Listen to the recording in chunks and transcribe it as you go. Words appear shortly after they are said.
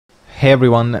Hey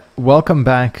everyone, welcome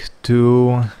back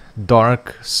to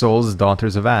Dark Souls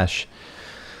Daughters of Ash.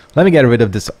 Let me get rid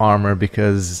of this armor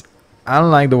because I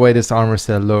don't like the way this armor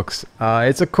set looks.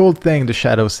 It's a cool thing, the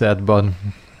shadow set, but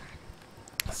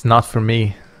it's not for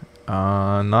me.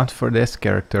 Not for this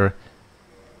character.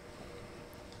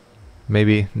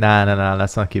 Maybe, nah,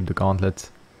 let's not keep the gauntlets.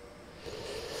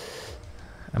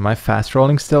 Am I fast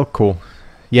rolling still? Cool.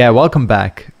 Yeah, welcome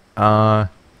back.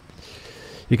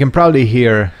 You can probably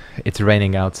hear it's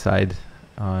raining outside.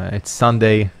 It's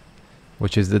Sunday,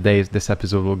 which is the day this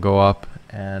episode will go up,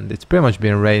 and it's pretty much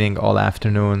been raining all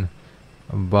afternoon,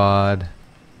 but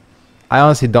I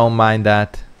honestly don't mind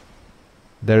that.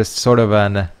 There's sort of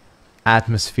an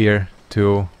atmosphere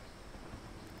to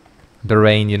the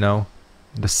rain, you know,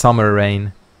 the summer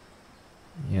rain,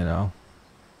 you know.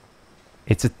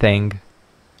 It's a thing.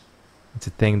 It's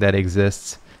a thing that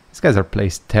exists. These guys are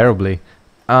placed terribly.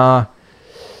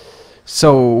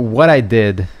 So what I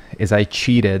did is I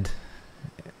cheated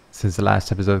since the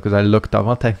last episode because I looked up,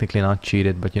 well, technically not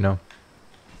cheated, but you know,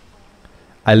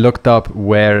 I looked up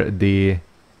where the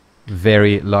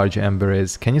very large ember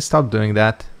is. Can you stop doing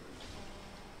that?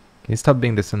 Can you stop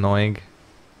being this annoying?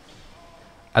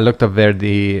 I looked up where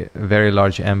the very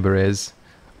large ember is,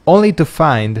 only to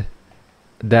find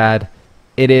that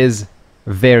it is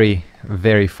very,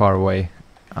 very far away.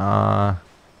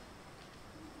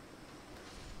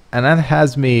 And that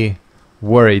has me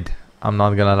worried, I'm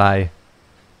not gonna lie,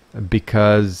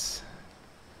 because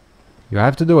you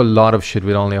have to do a lot of shit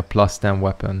with only a +10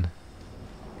 weapon.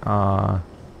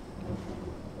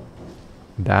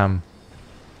 Damn.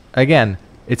 Again,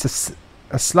 it's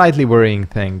a slightly worrying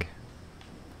thing,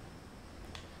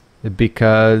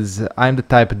 because I'm the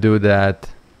type of dude that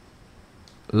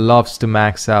loves to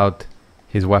max out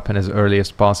his weapon as early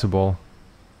as possible.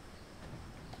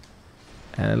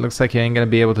 And it looks like you ain't gonna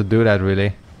be able to do that,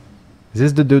 really. Is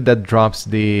this the dude that drops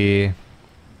the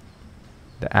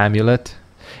amulet?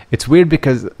 It's weird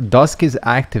because Dusk is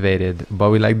activated, but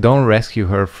we like don't rescue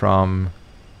her from...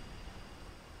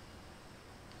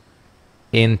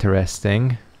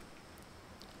 Interesting.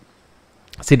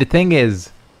 See, the thing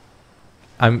is,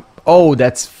 oh,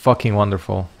 that's fucking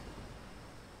wonderful.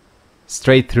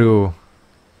 Straight through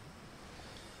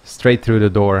the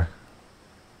door.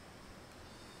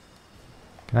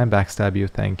 Can I backstab you?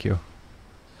 Thank you.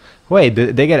 Wait,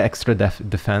 they get extra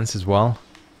defense as well?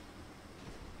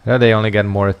 Yeah, they only get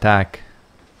more attack.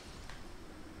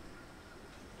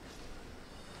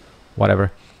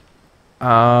 Whatever.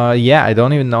 Yeah, I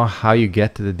don't even know how you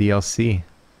get to the DLC.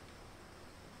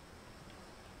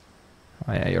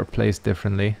 Oh yeah, you're placed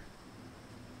differently.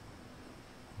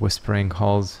 Whispering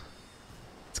halls.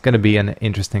 It's gonna be an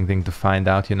interesting thing to find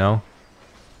out, you know?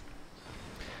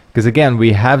 Because again,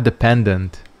 we have the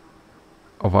pendant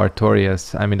of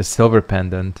Artorias. I mean the silver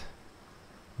pendant.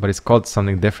 But it's called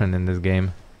something different in this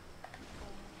game.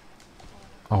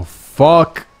 Oh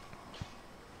fuck!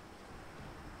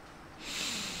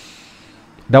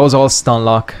 That was all stun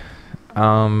lock.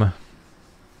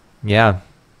 Yeah.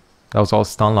 That was all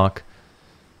stun lock.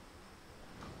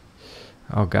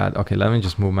 Oh god, okay, let me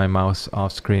just move my mouse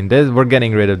off screen. We're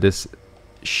getting rid of this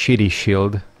shitty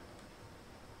shield.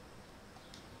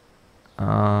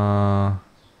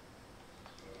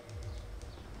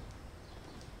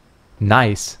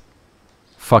 Nice.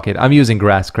 Fuck it. I'm using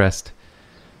Grass Crest.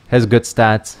 Has good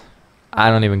stats. I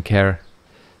don't even care.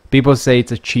 People say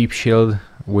it's a cheap shield,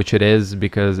 which it is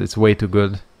because it's way too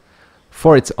good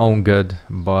for its own good,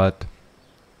 but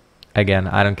again,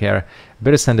 I don't care.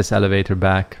 Better send this elevator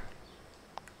back.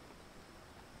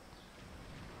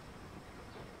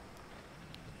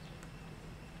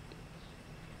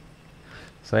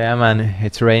 So yeah, man,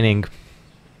 it's raining.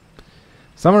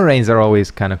 Summer rains are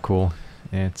always kind of cool.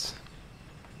 It's...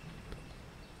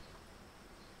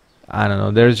 I don't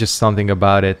know, there's just something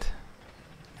about it.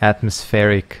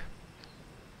 Atmospheric.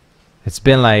 It's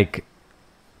been like...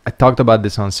 I talked about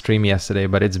this on stream yesterday,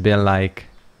 but it's been like...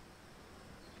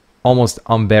 almost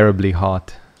unbearably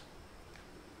hot.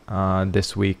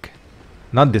 This week.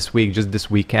 Not this week, just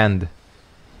this weekend.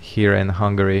 Here in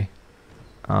Hungary.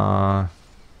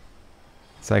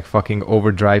 It's like fucking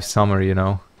overdrive summer, you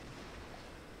know?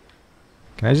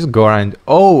 Can I just go around?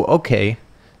 Oh, okay.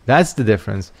 That's the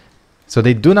difference. So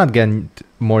they do not get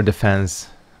more defense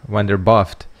when they're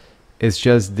buffed. It's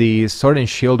just the sword and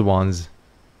shield ones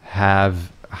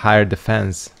have higher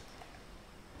defense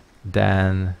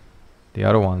than the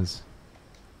other ones.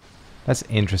 That's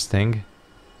interesting.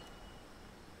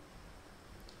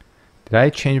 Did I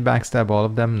change backstab all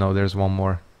of them? No, there's one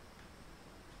more.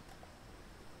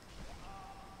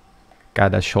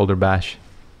 God, that shoulder bash.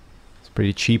 It's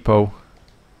pretty cheapo.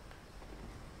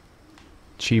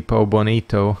 Cheapo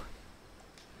bonito.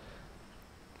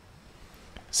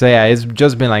 So yeah, it's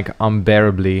just been like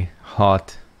unbearably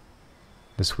hot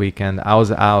this weekend. I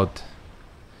was out,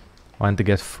 went to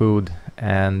get food,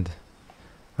 and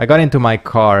I got into my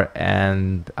car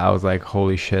and I was like,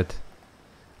 holy shit.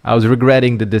 I was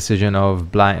regretting the decision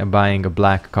of buying a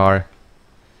black car,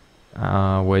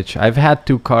 which I've had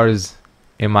 2 cars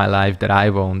in my life that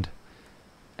I've owned,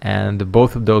 and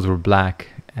both of those were black.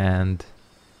 And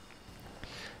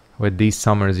with these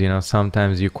summers, you know,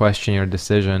 sometimes you question your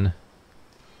decision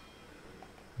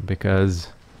because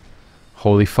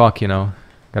holy fuck, you know,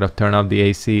 gotta turn up the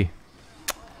AC.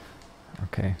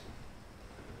 Okay.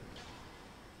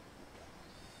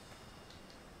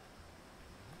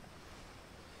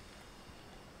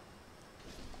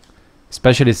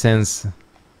 Especially since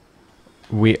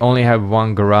we only have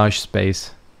 1 garage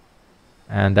space,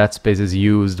 and that space is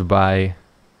used by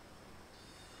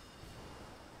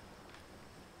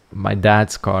my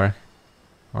dad's car,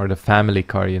 or the family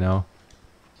car, you know.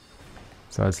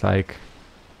 So it's like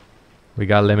we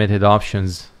got limited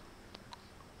options.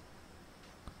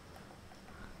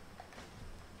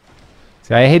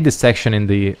 See, I hate this section in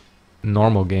the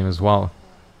normal game as well,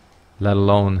 let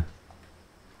alone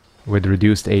with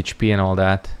reduced HP and all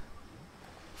that.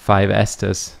 5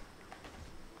 Estes.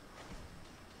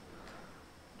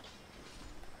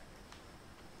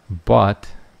 But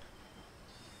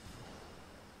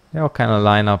they all kind of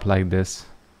line up like this.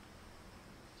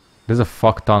 There's a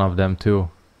fuck ton of them too.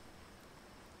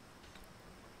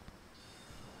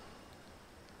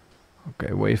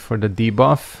 Okay, wait for the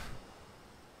debuff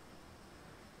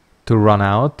to run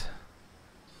out.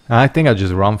 I think I'll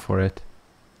just run for it.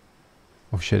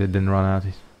 Oh shit, it didn't run out.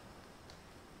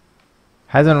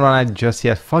 Hasn't run out just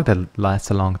yet. Fuck, that lasts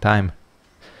a long time.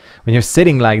 When you're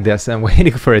sitting like this and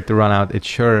waiting for it to run out, it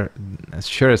sure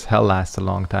as hell lasts a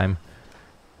long time.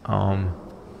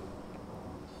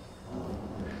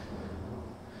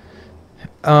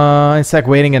 It's like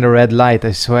waiting in a red light,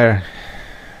 I swear.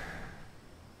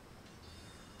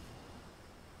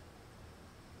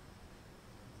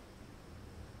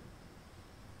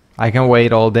 I can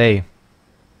wait all day.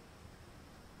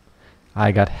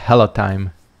 I got hella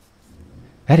time.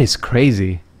 That is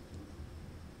crazy.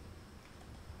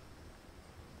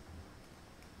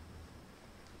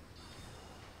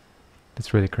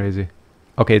 That's really crazy.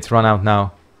 Okay, it's run out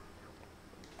now.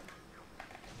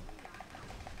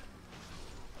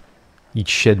 Eat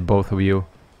shit, both of you.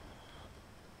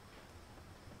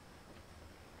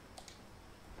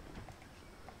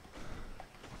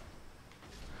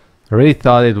 I really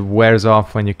thought it wears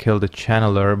off when you kill the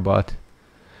channeler, but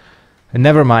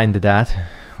never mind that.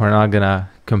 We're not gonna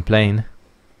complain.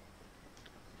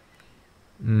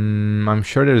 I'm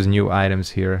sure there's new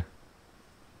items here,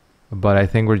 but I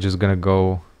think we're just gonna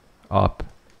go up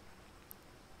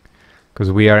because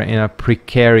we are in a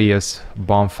precarious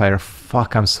bonfire.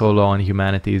 Fuck, I'm so low on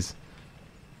humanities.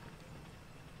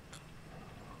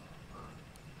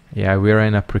 Yeah, we are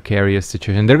in a precarious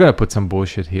situation. They're gonna put some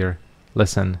bullshit here.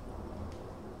 Listen,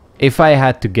 if I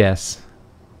had to guess,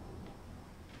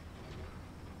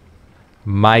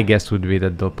 my guess would be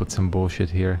that they'll put some bullshit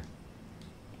here.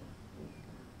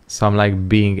 So I'm like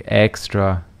being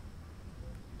extra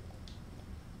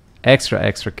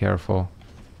careful.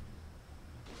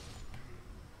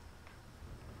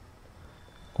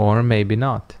 Or maybe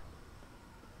not.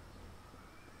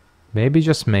 Maybe,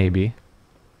 just maybe.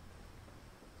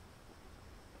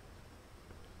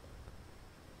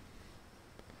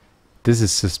 This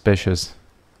is suspicious.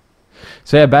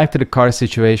 So yeah, back to the car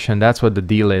situation. That's what the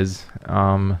deal is.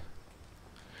 But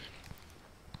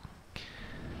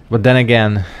then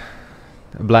again,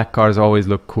 black cars always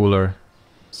look cooler.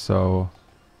 So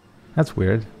that's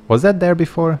weird. Was that there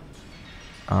before?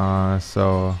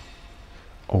 So...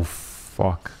 Oh,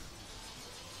 fuck.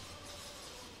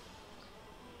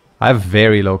 I have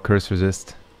very low curse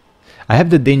resist. I have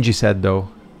the dingy set though.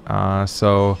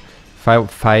 So if I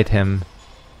fight him,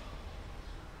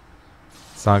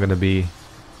 it's not gonna be...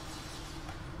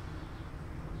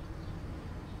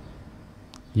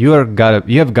 You have gotta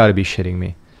be shitting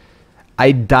me.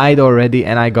 I died already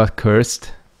and I got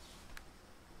cursed.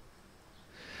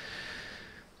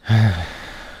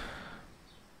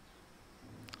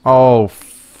 Oh,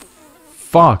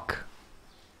 fuck.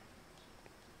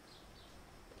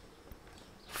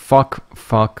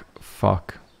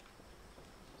 Fuck.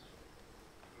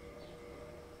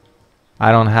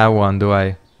 I don't have one, do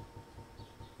I?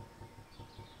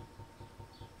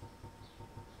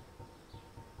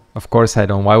 Of course I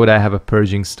don't. Why would I have a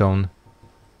purging stone?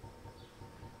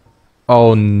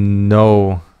 Oh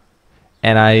no.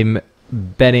 And I'm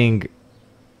betting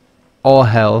all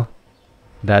hell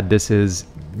that this is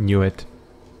knew it.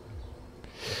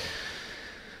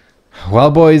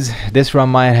 Well, boys, this run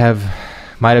might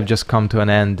have just come to an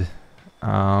end.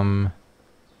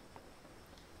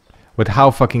 With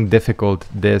how fucking difficult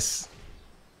this...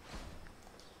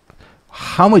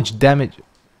 How much damage...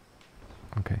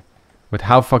 Okay. With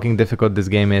how fucking difficult this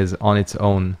game is on its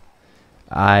own,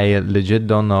 I legit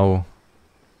don't know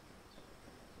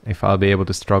if I'll be able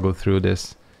to struggle through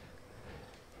this.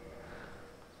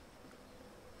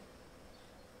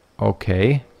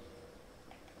 Okay.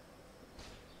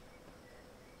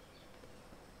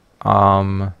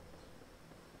 Oh,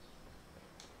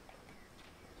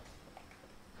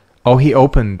 he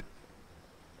opened.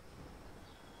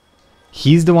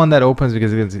 He's the one that opens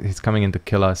because he's coming in to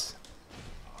kill us.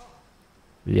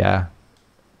 Yeah.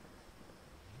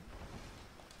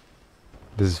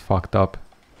 This is fucked up.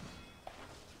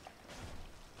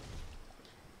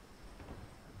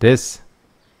 This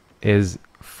is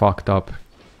fucked up.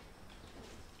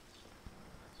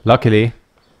 Luckily,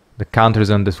 the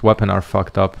counters on this weapon are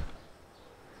fucked up.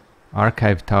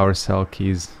 Archive tower cell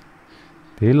keys.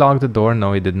 Did he lock the door?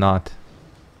 No, he did not.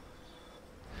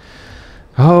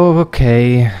 Oh,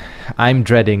 okay. I'm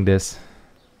dreading this.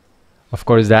 Of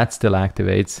course, that still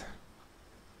activates.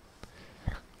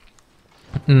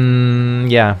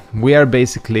 Yeah, we are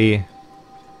basically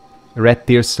red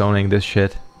tier stoning this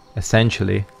shit,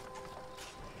 essentially.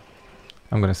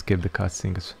 I'm gonna skip the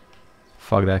cutscene because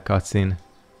fuck that cutscene.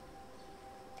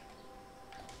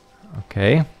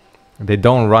 Okay. They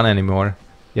don't run anymore.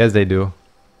 Yes, they do.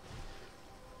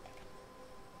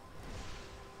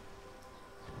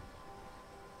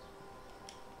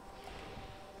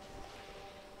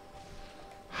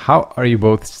 How are you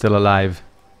both still alive?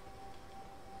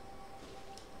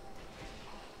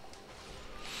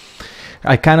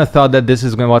 I kind of thought that this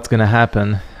is what's gonna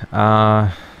happen.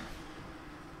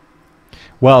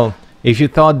 Well, if you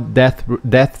thought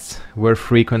deaths were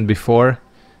frequent before,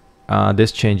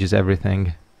 this changes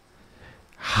everything.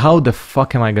 How the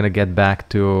fuck am I gonna get back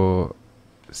to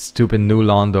stupid New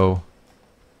Londo?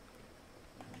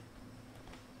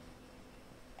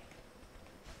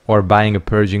 Or buying a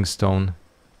purging stone?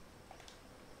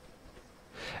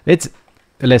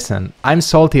 Listen, I'm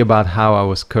salty about how I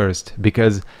was cursed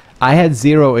because I had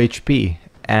 0 HP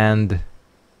and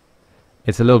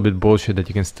it's a little bit bullshit that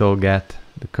you can still get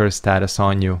the curse status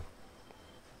on you.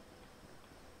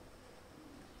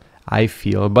 I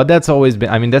feel, but that's always been,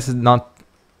 I mean, this is not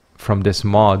from this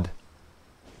mod.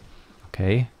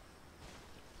 Okay.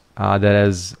 That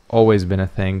has always been a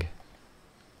thing.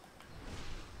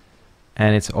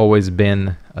 And it's always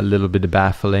been a little bit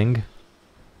baffling.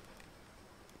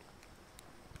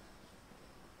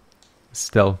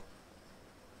 Still.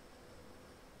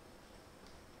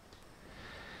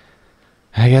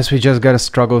 I guess we just gotta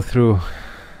struggle through.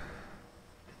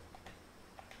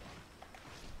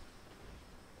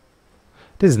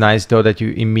 This is nice though that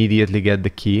you immediately get the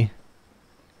key.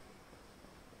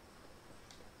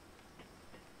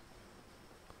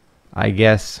 I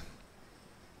guess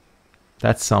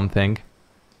that's something.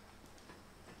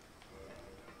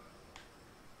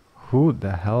 Who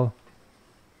the hell?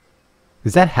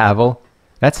 Is that Havel?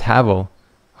 That's Havel.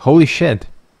 Holy shit.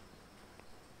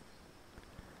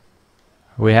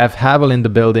 We have Havel in the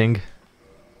building.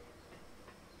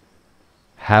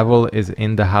 Havel is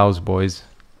in the house, boys.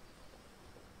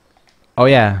 Oh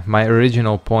yeah, my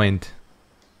original point.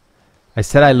 I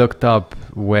said I looked up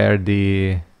where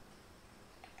the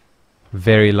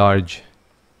very large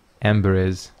ember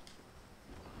is.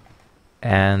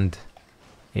 And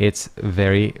it's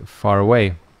very far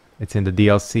away. It's in the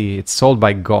DLC. It's sold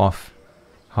by Goff.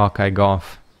 Hawkeye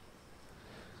Goff.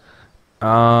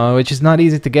 Which is not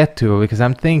easy to get to, because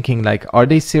I'm thinking, like, are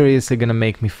they seriously gonna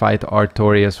make me fight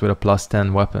Artorias with a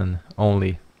 +10 weapon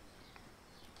only?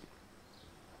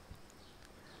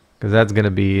 Because that's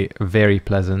gonna be very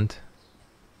pleasant.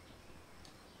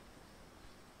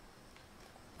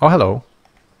 Oh, hello.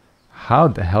 How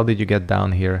the hell did you get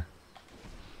down here?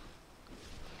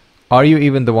 Are you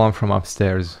even the one from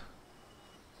upstairs?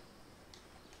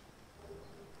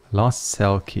 Lost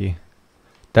cell key.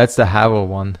 That's the Havel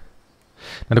one.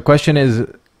 Now the question is,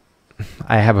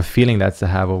 I have a feeling that's the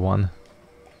Havel one.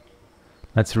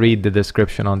 Let's read the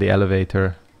description on the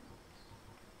elevator.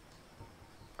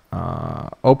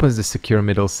 Opens the secure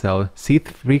middle cell.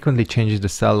 Seath frequently changes the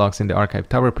cell locks in the archive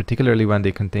tower, particularly when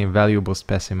they contain valuable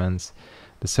specimens.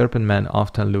 The Serpent Men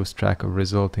often lose track of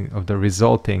the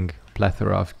resulting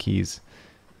plethora of keys.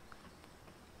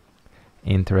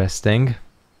 Interesting.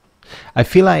 I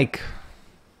feel like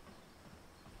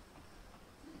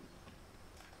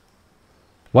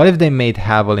What if they made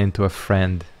Havel into a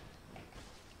friend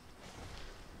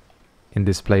in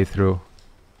this playthrough?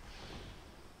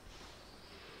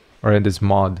 Or in this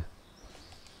mod?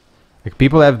 Like,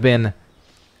 people have been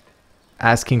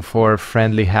asking for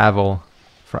friendly Havel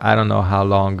for I don't know how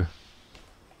long.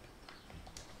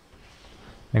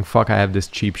 And fuck, I have this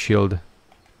cheap shield.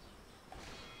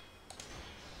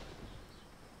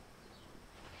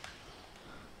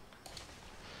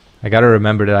 I gotta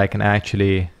remember that I can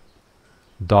actually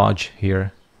dodge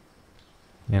here.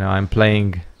 You know, I'm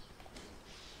playing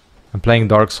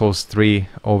Dark Souls 3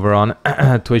 over on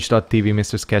twitch.tv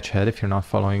MrSketchead if you're not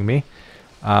following me.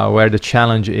 Where the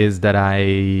challenge is that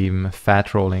I'm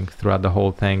fat rolling throughout the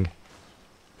whole thing.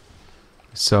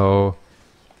 So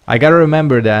I gotta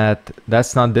remember that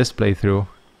that's not this playthrough.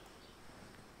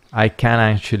 I can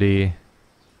actually...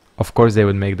 Of course they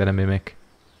would make that a mimic.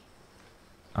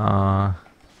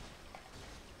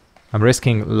 I'm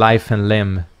risking life and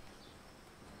limb.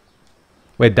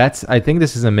 Wait, that's... I think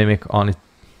this is a mimic on it.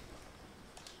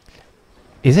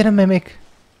 Is it a mimic?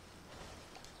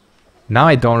 Now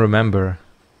I don't remember.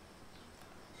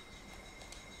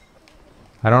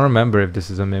 I don't remember if this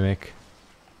is a mimic.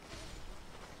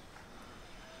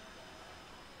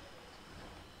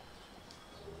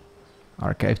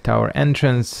 Archive Tower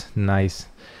entrance. Nice.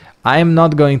 I'm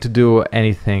not going to do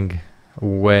anything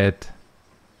with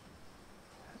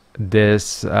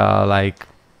this like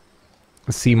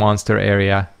sea monster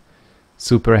area.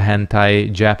 Super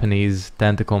hentai Japanese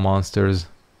tentacle monsters.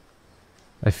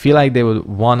 I feel like they would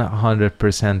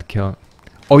 100% kill.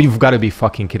 Oh, you've got to be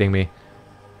fucking kidding me.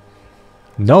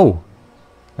 No.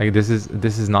 Like, this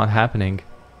is not happening.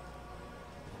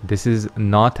 This is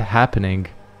not happening.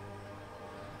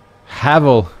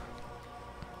 Havel.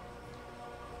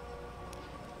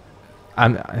 No,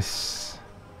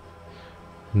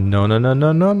 no, no,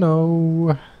 no, no,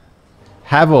 no.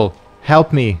 Havel,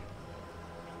 help me.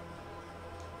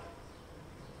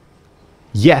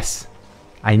 Yes,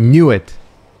 I knew it.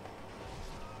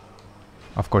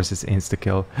 Of course, it's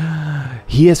insta-kill.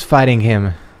 He is fighting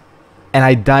him. And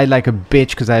I died like a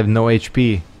bitch because I have no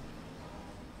HP.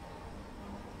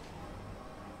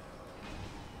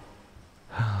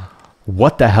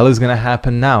 What the hell is gonna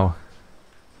happen now?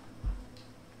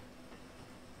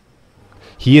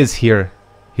 He is here.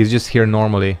 He's just here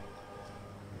normally.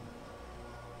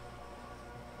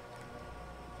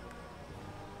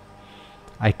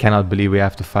 I cannot believe we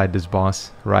have to fight this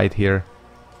boss right here.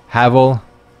 Havel.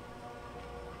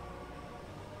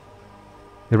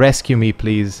 Rescue me,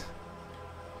 please.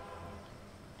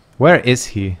 Where is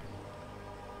he?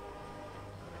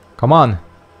 Come on.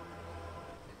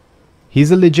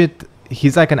 He's a legit...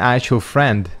 He's like an actual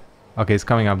friend. Okay, he's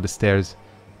coming up the stairs.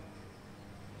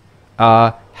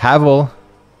 Havel.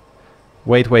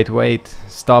 Wait, wait, wait.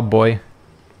 Stop, boy.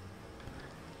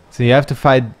 So you have to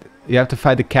fight... You have to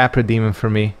fight the Capra demon for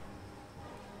me.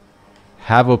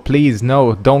 Havel, please,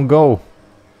 no, don't go.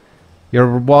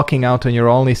 You're walking out on your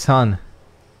only son.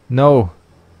 No.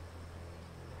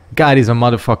 God, he's a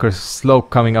motherfucker. Slow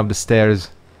coming up the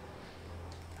stairs.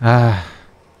 I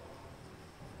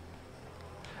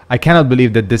cannot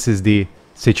believe that this is the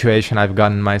situation I've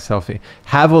gotten myself in.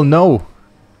 Havel, no.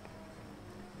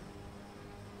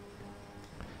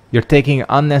 You're taking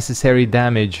unnecessary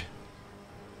damage.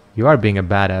 You are being a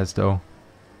badass, though.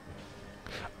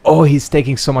 Oh, he's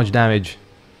taking so much damage.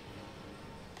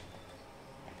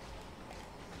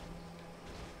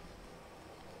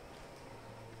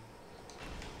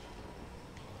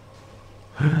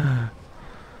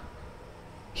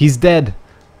 He's dead.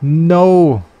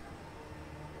 No.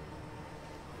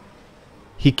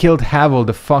 He killed Havel,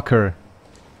 the fucker.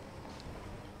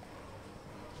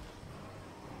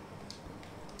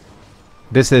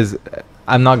 This is...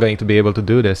 I'm not going to be able to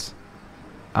do this.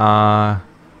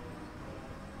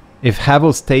 If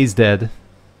Havel stays dead,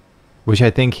 which I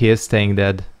think he is staying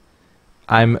dead,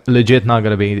 I'm legit not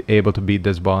going to be able to beat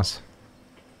this boss.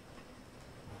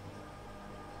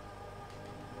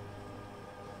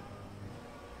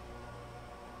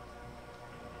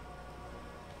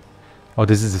 Oh,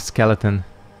 this is a skeleton.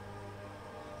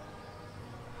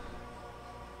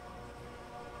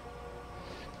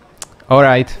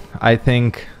 Alright, I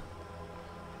think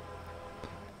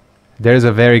there's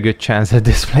a very good chance that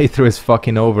this playthrough is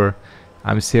fucking over.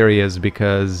 I'm serious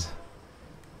because...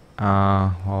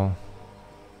 well...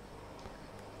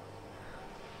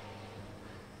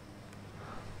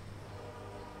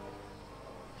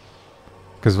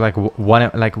 Because what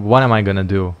am I gonna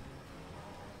do?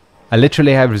 I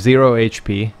literally have 0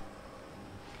 HP.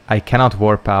 I cannot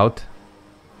warp out.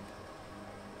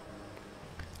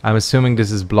 I'm assuming this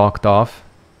is blocked off.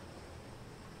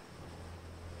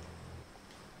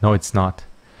 No, it's not.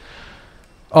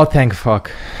 Oh, thank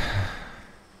fuck.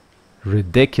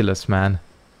 Ridiculous, man.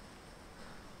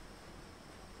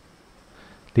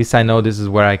 At least I know this is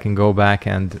where I can go back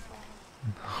and...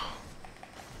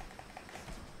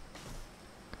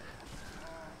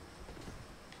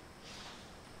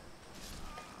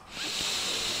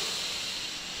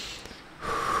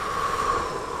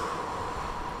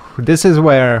 This is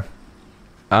where...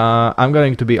 I'm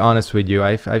going to be honest with you.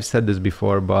 I've said this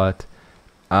before, but...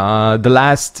 the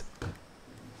last...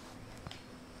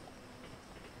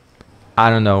 I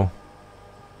don't know.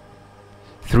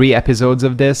 3 episodes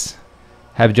of this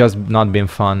have just not been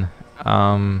fun.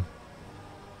 I'm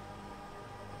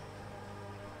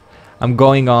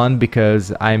going on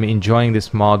because I'm enjoying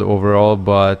this mod overall,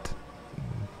 but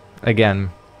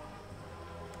again,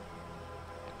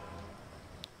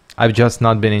 I've just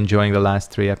not been enjoying the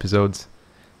last 3 episodes,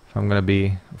 if I'm gonna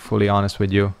be fully honest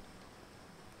with you.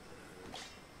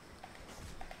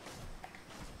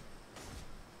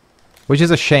 Which is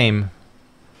a shame,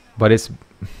 but it's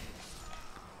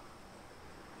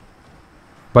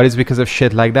because of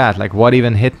shit like that. Like, what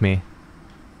even hit me?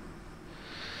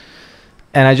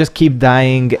 And I just keep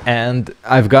dying, and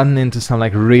I've gotten into some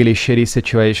like really shitty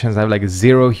situations. I have like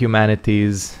 0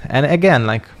 humanities, and again,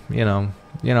 like, you know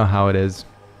how it is.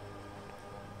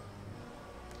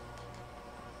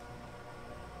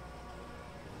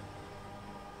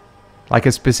 Like, I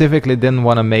specifically didn't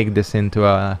want to make this into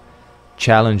a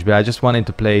challenge, but I just wanted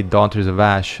to play Daughters of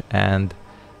Ash, and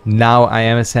now I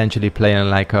am essentially playing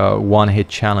like a one-hit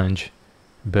challenge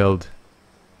build,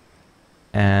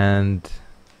 and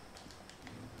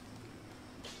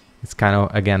it's kind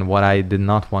of, again, what I did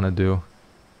not want to do.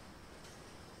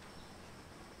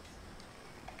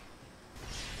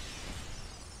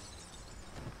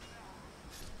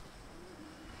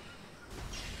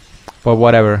 But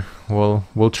whatever,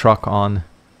 we'll truck on.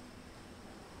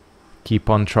 Keep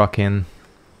on trucking.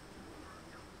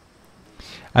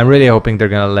 I'm really hoping they're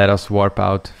gonna let us warp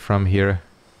out from here.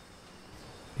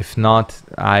 If not,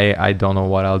 I don't know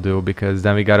what I'll do, because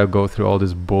then we gotta go through all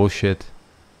this bullshit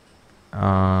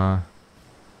to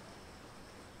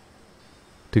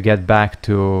get back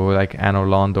to like Anor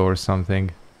Londo or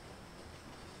something.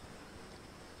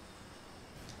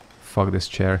 Fuck this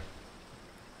chair.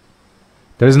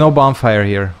 There's no bonfire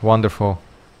here. Wonderful.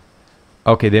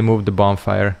 Okay, they moved the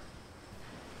bonfire.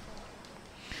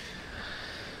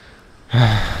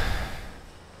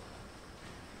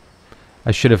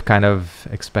 I should have kind of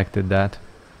expected that,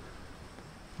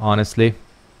 honestly.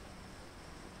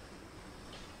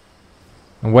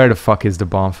 And where the fuck is the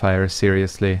bonfire,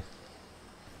 seriously?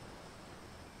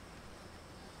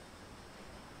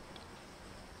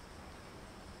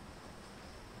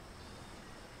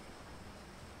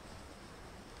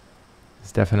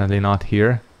 It's definitely not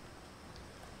here.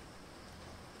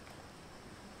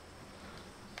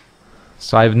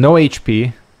 So I have no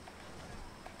HP.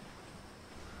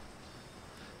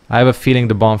 I have a feeling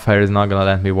the bonfire is not gonna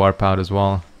let me warp out as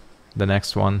well. The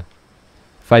next one.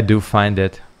 If I do find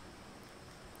it.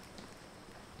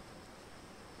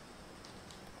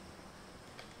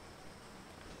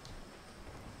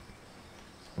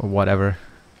 Or whatever.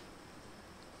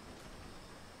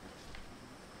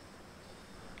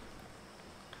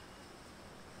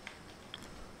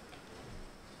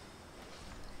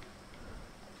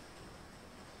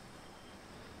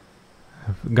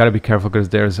 I've gotta be careful because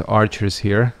there's archers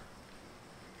here.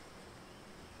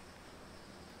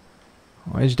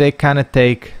 Which they kind of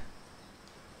take...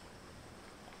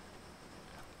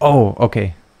 Oh,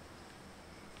 okay.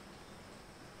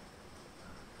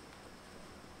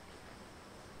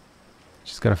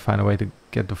 Just gotta find a way to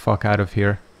get the fuck out of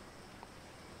here.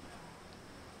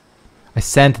 I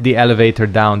sent the elevator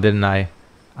down, didn't I?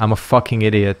 I'm a fucking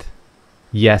idiot.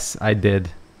 Yes, I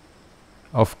did.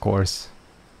 Of course.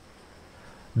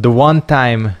 The one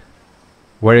time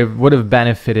where it would have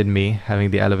benefited me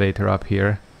having the elevator up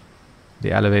here.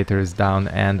 The elevator is down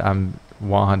and I'm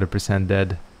 100%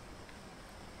 dead.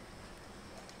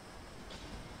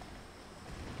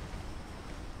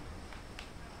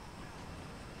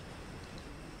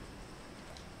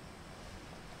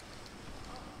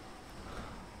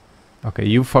 Okay,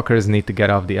 you fuckers need to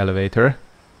get off the elevator.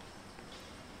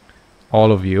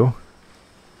 All of you.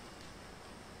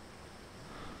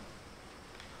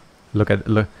 Look.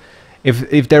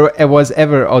 If there was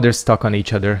ever others stuck on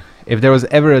each other, if there was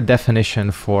ever a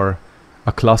definition for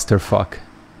a clusterfuck,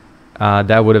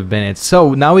 that would have been it.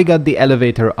 So now we got the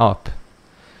elevator up.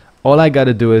 All I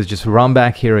gotta do is just run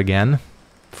back here again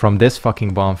from this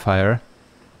fucking bonfire.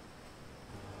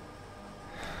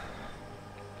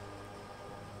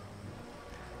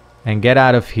 and get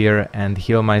out of here and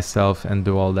heal myself and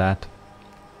do all that.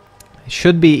 It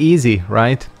should be easy,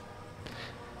 right?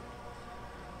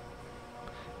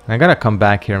 I gotta come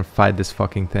back here and fight this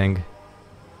fucking thing.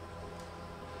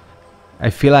 I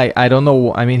feel like, I don't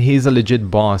know, I mean, he's a legit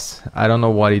boss. I don't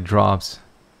know what he drops.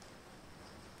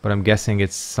 But I'm guessing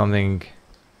it's something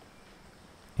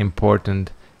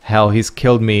important. Hell, he's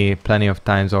killed me plenty of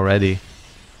times already.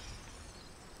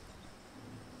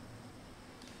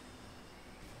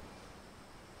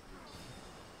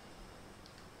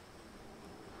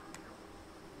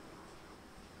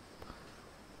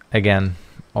 Again,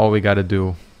 all we gotta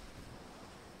do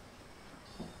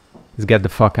is get the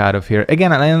fuck out of here.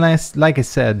 Again, and like I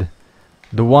said,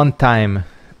 the one time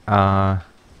I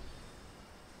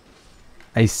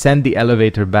sent the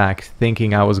elevator back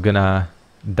thinking I was gonna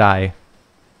die.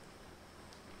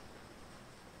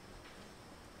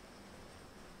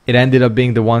 It ended up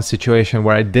being the one situation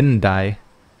where I didn't die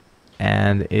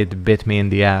and it bit me in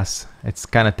the ass. It's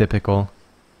kind of typical.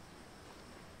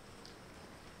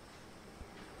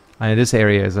 I mean, this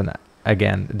area is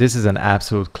again, this is an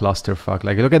absolute clusterfuck.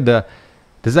 Like, look at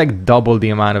there's like double the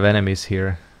amount of enemies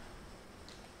here.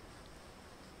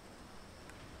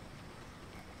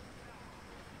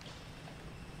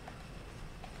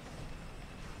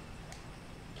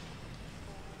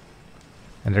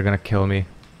 And they're gonna kill me.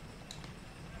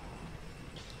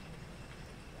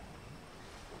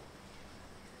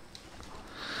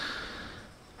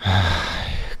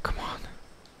 Come on.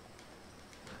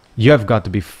 You have got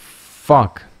to be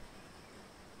fuck.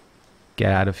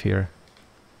 Get out of here.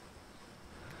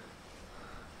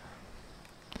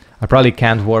 I probably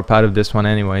can't warp out of this one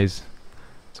anyways.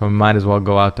 So we might as well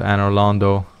go out to Anor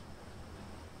Londo.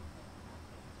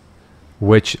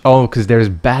 Which, oh, because there's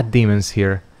bad demons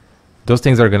here. Those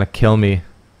things are gonna kill me.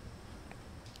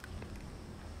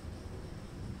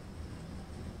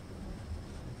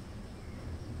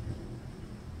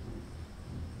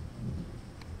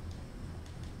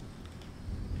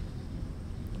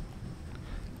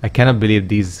 I cannot believe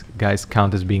these guys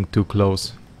count as being too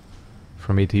close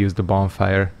for me to use the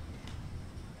bonfire.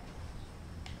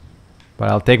 But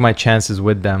I'll take my chances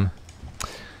with them.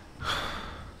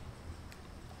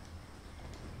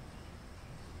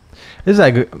 This is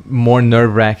like more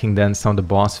nerve-wracking than some of the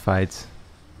boss fights.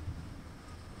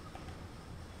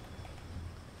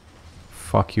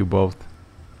 Fuck you both.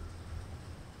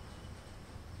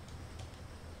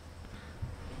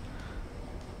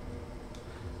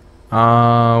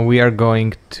 We are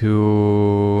going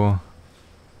to...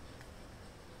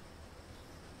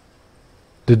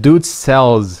 The dude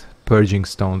sells purging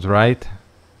stones, right?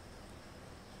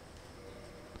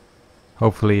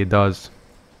 Hopefully he does.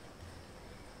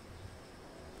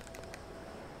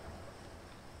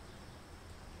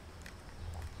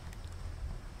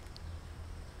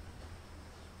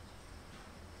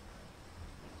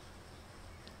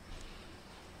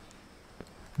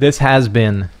 This has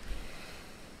been,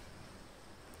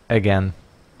 again,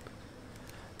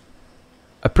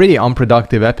 a pretty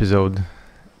unproductive episode,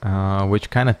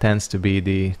 which kind of tends to be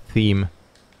the theme.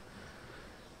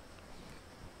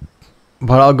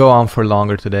 But I'll go on for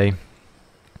longer today.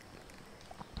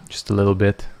 Just a little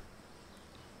bit.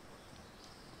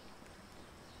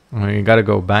 I mean, you gotta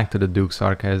go back to the Duke's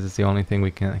Archives. It's the only thing we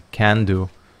can do.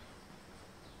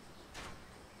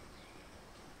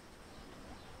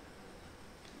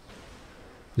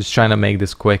 Just trying to make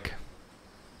this quick.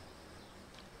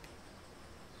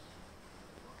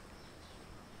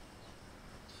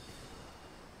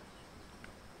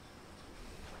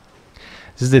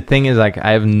 This is the thing, is like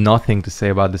I have nothing to say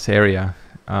about this area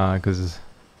because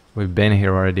we've been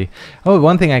here already. Oh,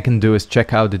 one thing I can do is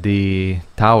check out the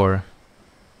tower.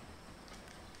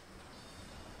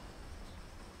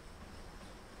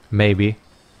 Maybe.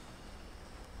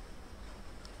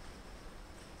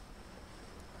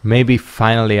 Maybe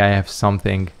finally I have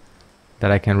something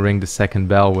that I can ring the second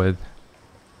bell with.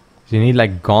 You need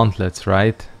like gauntlets,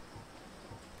 right?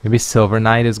 Maybe Silver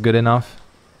Knight is good enough.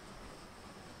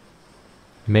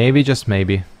 Maybe, just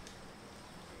maybe.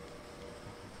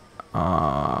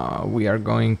 We are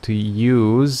going to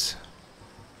use...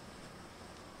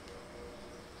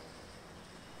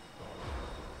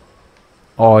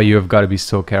 Oh, you have got to be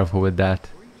so careful with that.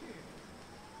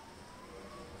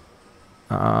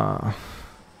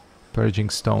 Purging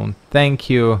stone. Thank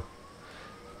you.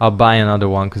 I'll buy another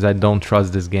one because I don't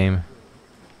trust this game.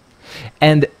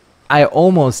 And I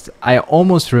almost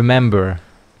remember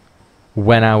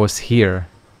when I was here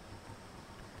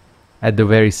at the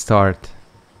very start.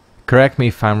 Correct me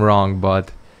if I'm wrong,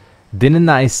 but didn't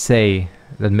I say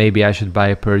that maybe I should buy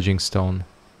a purging stone?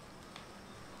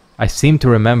 I seem to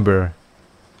remember.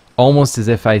 Almost as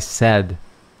if I said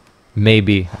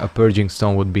maybe a purging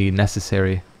stone would be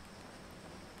necessary.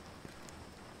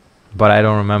 But I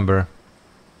don't remember.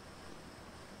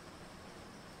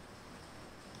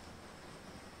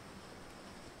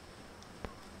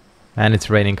 And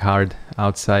it's raining hard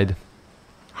outside.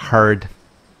 Hard.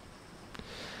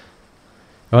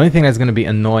 The only thing that's going to be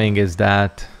annoying is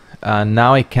that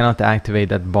now I cannot activate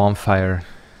that bonfire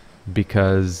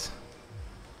because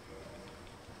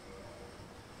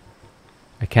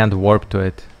I can't warp to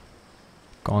it.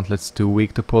 Gauntlet's too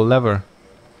weak to pull lever.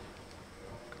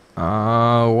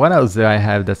 What else do I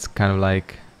have that's kind of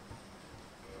like...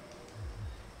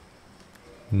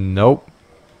 Nope.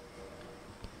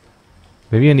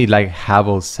 Maybe you need like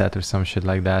Havel's set or some shit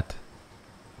like that.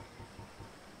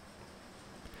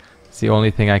 It's the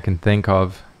only thing I can think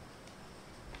of.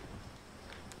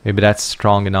 Maybe that's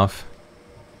strong enough.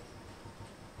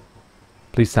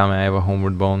 Please tell me I have a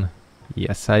homeward bone.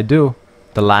 Yes, I do.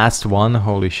 The last one?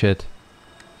 Holy shit.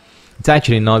 It's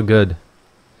actually not good.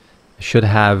 I should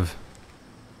have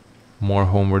more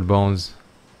homeward bones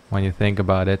when you think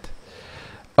about it.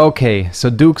 Okay, so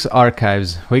Duke's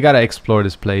Archives. We gotta explore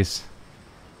this place.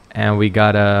 And we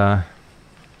gotta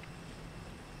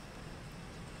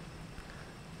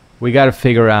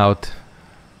figure out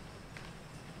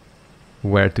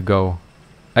where to go.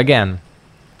 Again,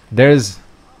 there's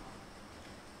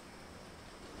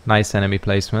nice enemy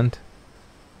placement.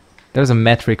 There's a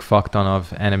metric fuck ton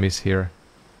of enemies here.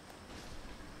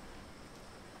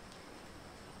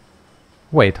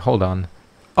 Wait, hold on.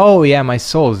 Oh yeah, my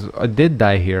souls did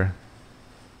die here.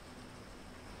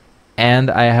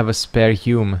 And I have a spare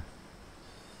Hume,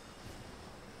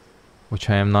 which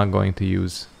I am not going to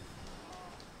use.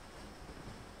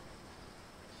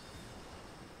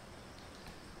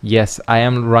 Yes, I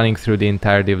am running through the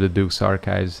entirety of the Duke's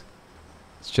Archives.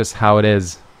 It's just how it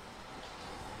is.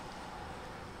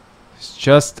 It's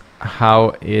just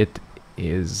how it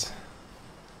is.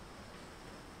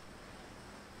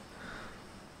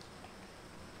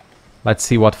 Let's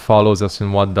see what follows us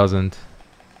and what doesn't.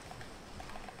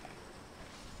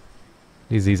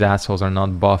 These assholes are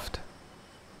not buffed.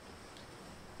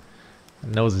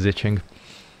 Nose is itching.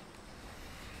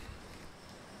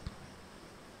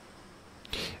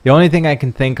 The only thing I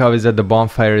can think of is that the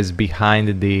bonfire is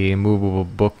behind the movable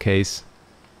bookcase,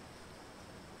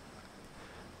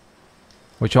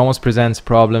 which almost presents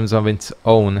problems of its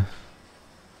own.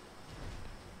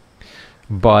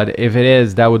 But if it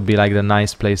is, that would be like the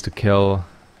nice place to kill,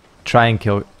 try and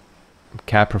kill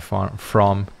Capra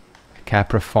Farm.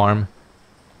 Capra Farm.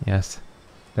 Yes,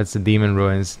 that's the Demon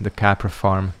Ruins, the Capra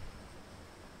Farm.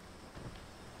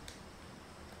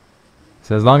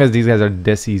 So as long as these guys are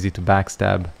this easy to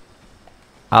backstab,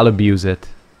 I'll abuse it.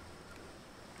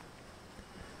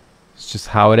 It's just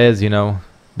how it is, you know.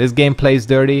 This game plays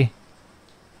dirty.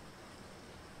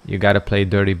 You gotta play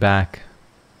dirty back.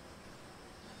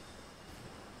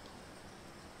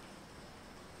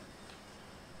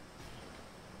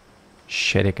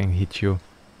 Shit, I can hit you.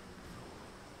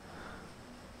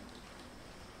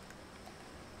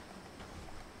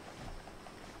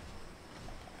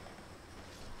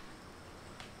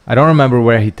 I don't remember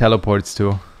where he teleports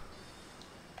to.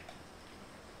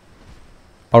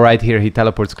 Oh, right here, he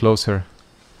teleports closer.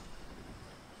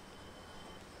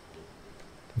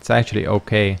 It's actually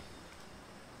okay.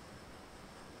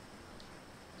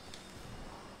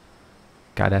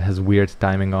 God, that has weird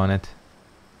timing on it.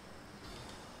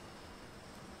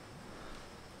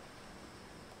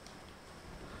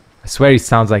 I swear he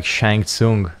sounds like Shang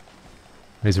Tsung.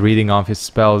 He's reading off his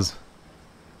spells.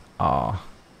 Aw.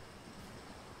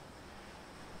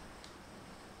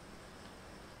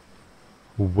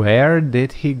 Where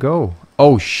did he go?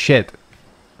 Oh shit.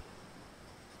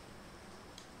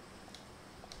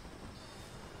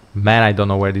 Man, I don't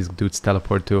know where these dudes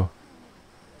teleport to.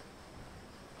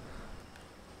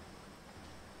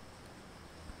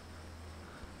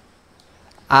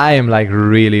 I am like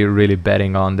really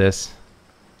betting on this.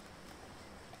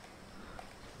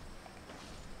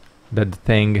 That the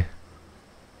thing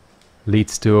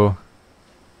leads to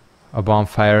a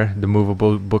bonfire, the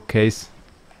movable bookcase.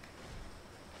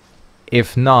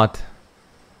 If not,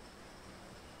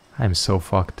 I'm so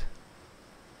fucked.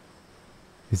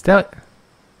 Is that...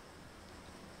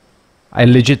 I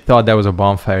legit thought there was a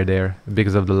bonfire there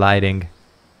because of the lighting.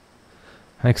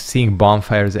 I'm like seeing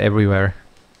bonfires everywhere.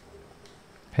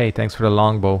 Hey, thanks for the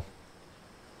longbow.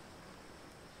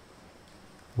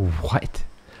 What?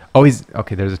 Oh, he's...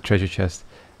 Okay, there's a treasure chest.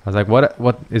 I was like,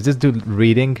 what is this dude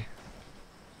reading?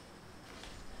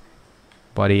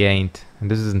 But he ain't. And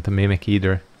this isn't a mimic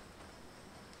either.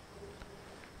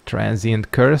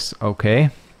 Transient curse, okay.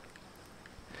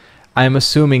 I'm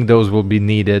assuming those will be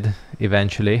needed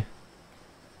eventually.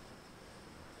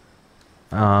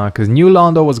 Because New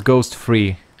Londo was ghost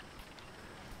free.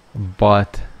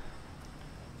 But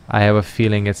I have a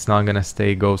feeling it's not gonna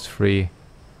stay ghost free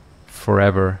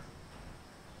forever.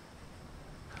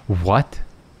 What?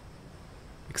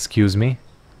 Excuse me?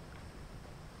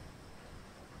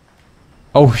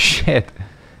 Oh shit!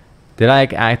 Did I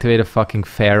activate a fucking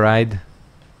fair ride?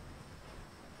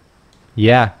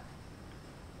 Yeah.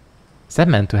 Is that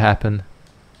meant to happen?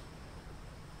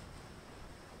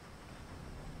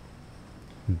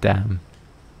 Damn.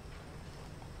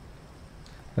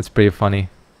 That's pretty funny.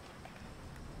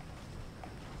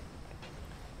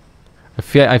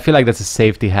 I feel like that's a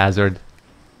safety hazard.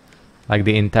 Like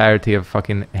the entirety of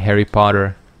fucking Harry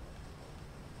Potter.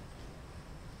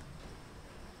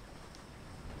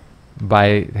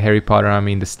 By Harry Potter, I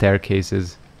mean the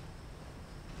staircases.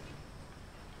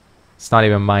 It's not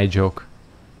even my joke.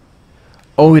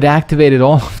 Oh, it activated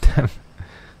all of them.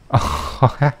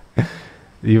 Oh,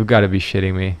 you've got to be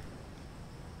shitting me.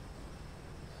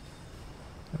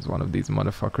 There's one of these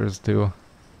motherfuckers too.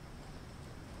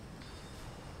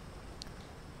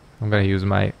 I'm gonna use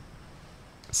my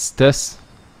stus.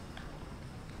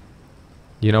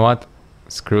 You know what?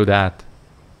 Screw that.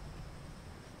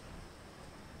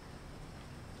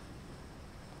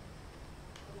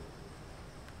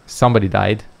 Somebody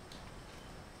died.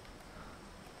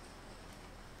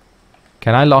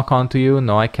 Can I lock onto you?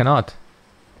 No, I cannot.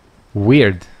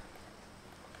 Weird.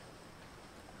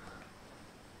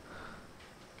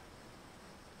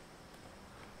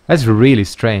 That's really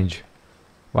strange.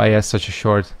 Why he has such a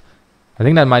short... I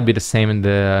think that might be the same in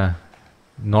the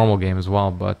normal game as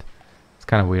well, but it's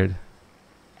kind of weird.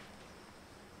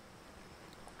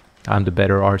 I'm the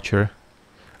better archer.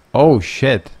 Oh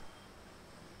shit.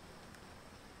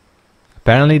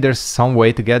 Apparently there's some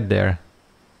way to get there.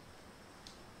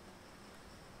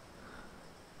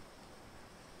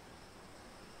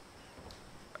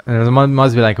 There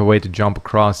must be like a way to jump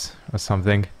across or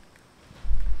something.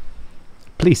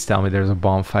 Please tell me there's a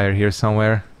bonfire here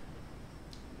somewhere.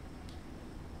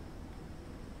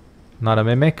 Not a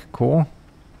mimic, cool.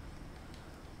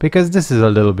 Because this is a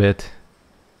little bit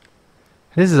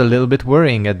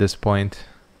worrying at this point.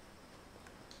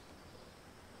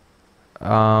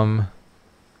 Not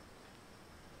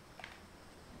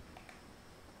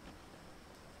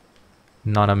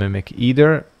a mimic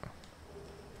either.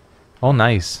 Oh,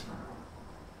 nice.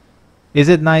 Is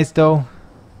it nice though? I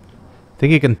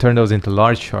think you can turn those into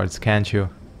large shards, can't you?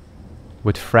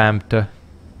 With Frampt.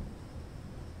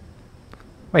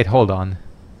 Wait, hold on.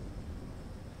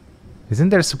 Isn't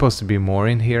there supposed to be more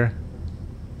in here?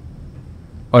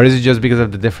 Or is it just because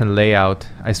of the different layout?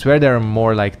 I swear there are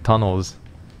more like tunnels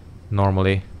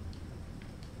normally.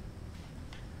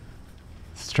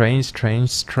 Strange, strange,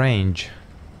 strange.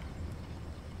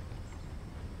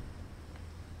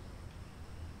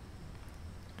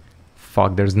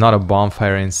 Fuck, there's not a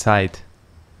bonfire in sight.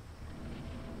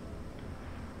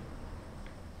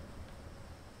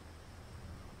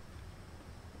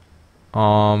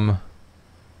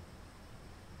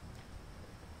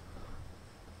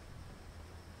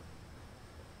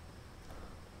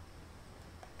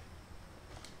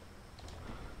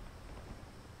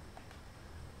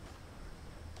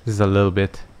 This is a little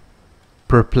bit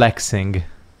perplexing.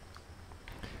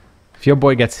 If your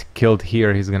boy gets killed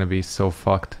here, he's gonna be so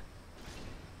fucked.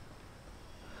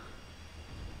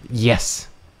 Yes!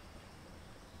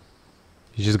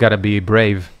 You just gotta be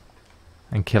brave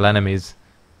and kill enemies.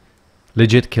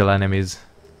 Legit kill enemies.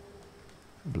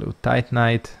 Blue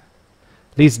Titanite.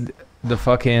 At least the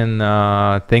fucking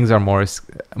things are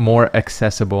more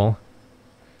accessible.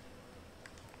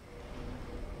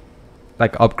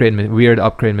 Like weird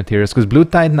upgrade materials. Because Blue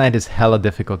Titanite is hella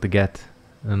difficult to get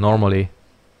normally.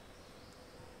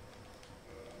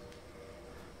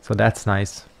 So that's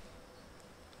nice.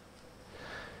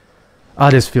 Ah,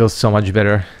 this feels so much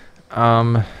better.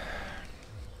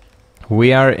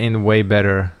 We are in way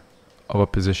better of a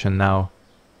position now.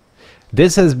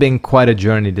 This has been quite a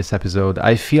journey, this episode.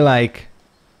 I feel like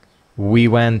we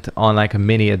went on like a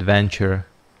mini adventure.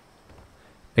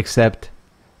 Except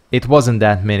it wasn't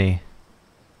that mini.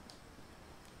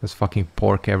 There's fucking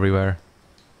pork everywhere.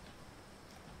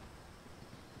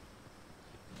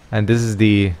 And this is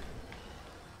the...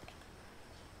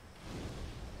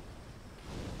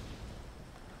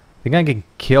 I think I can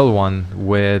kill one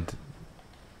with...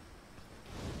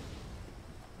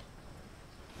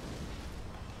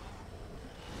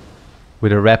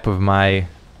 with a rep of my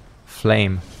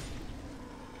flame.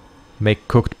 Make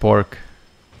cooked pork.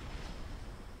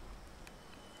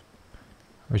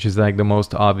 which is like the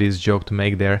most obvious joke to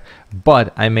make there.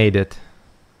 But I made it.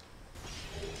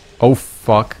 Oh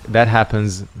fuck, that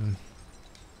happens.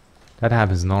 That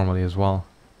happens normally as well.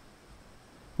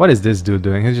 What is this dude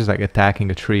doing? He's just like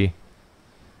attacking a tree.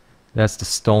 That's the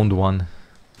stoned one.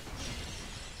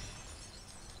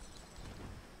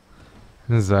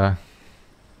 This is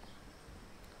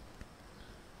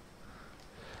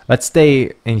let's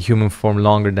stay in human form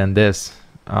longer than this.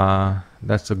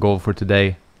 That's the goal for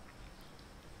today.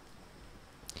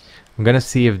 I'm gonna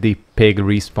see if the pig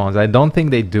respawns. I don't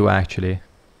think they do actually.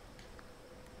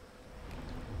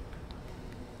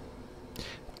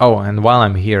 Oh, and while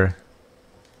I'm here,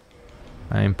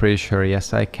 I'm pretty sure,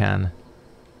 yes I can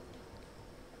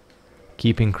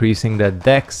keep increasing that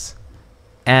dex,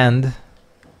 and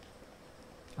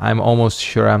I'm almost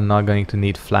sure I'm not going to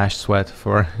need flash sweat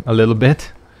for a little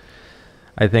bit.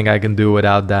 I think I can do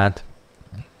without that.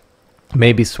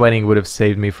 Maybe sweating would have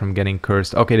saved me from getting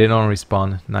cursed. Okay, they don't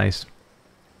respawn. Nice.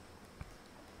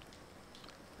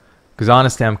 Because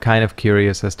honestly, I'm kind of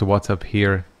curious as to what's up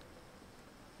here.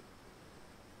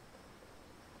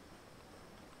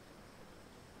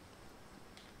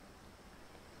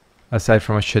 Aside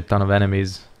from a shit ton of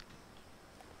enemies.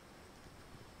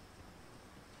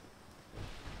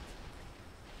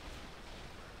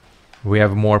 We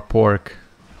have more pork.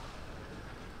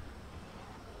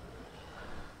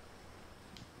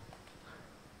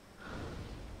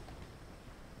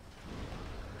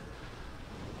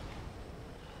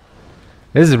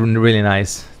 This is really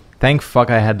nice. Thank fuck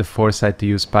I had the foresight to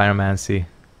use pyromancy.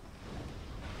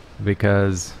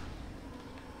 Because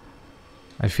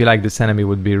I feel like this enemy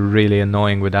would be really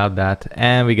annoying without that.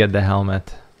 And we get the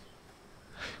helmet.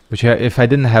 Which if I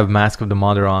didn't have Mask of the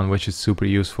Mother on, which is super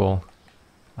useful,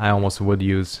 I almost would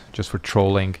use just for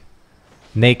trolling.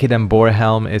 Naked and Boar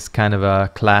Helm is kind of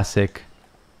a classic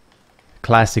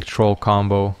troll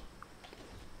combo.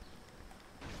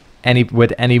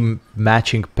 With any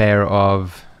matching pair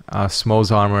of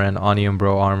Smo's armor and Onion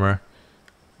Bro armor.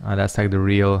 That's like the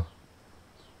real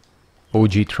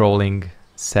OG trolling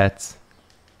sets.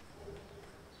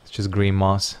 It's just green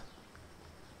moss.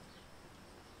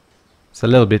 It's a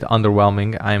little bit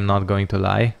underwhelming, I'm not going to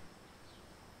lie.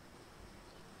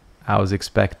 I was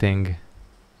expecting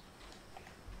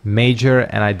major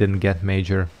and I didn't get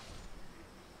major.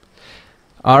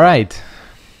 Alright.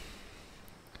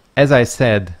 As I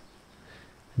said,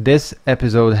 this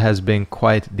episode has been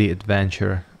quite the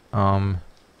adventure. But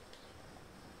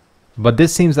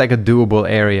this seems like a doable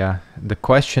area. The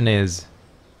question is,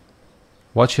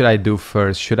 what should I do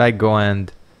first? Should I go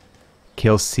and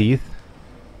kill Seath?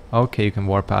 Okay, you can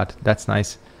warp out. That's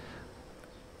nice.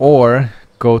 Or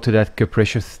go to that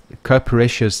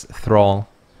capricious thrall.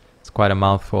 It's quite a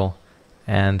mouthful.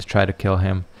 And try to kill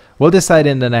him. We'll decide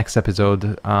in the next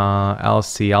episode. I'll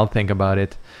see. I'll think about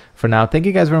it. For now, thank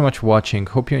you guys very much for watching.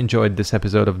 Hope you enjoyed this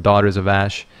episode of Daughters of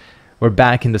Ash. We're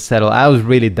back in the saddle. I was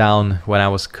really down when I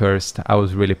was cursed. I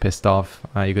was really pissed off.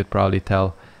 You could probably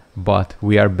tell. But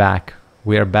we are back.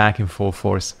 We are back in full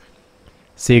force.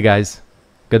 See you guys.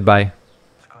 Goodbye.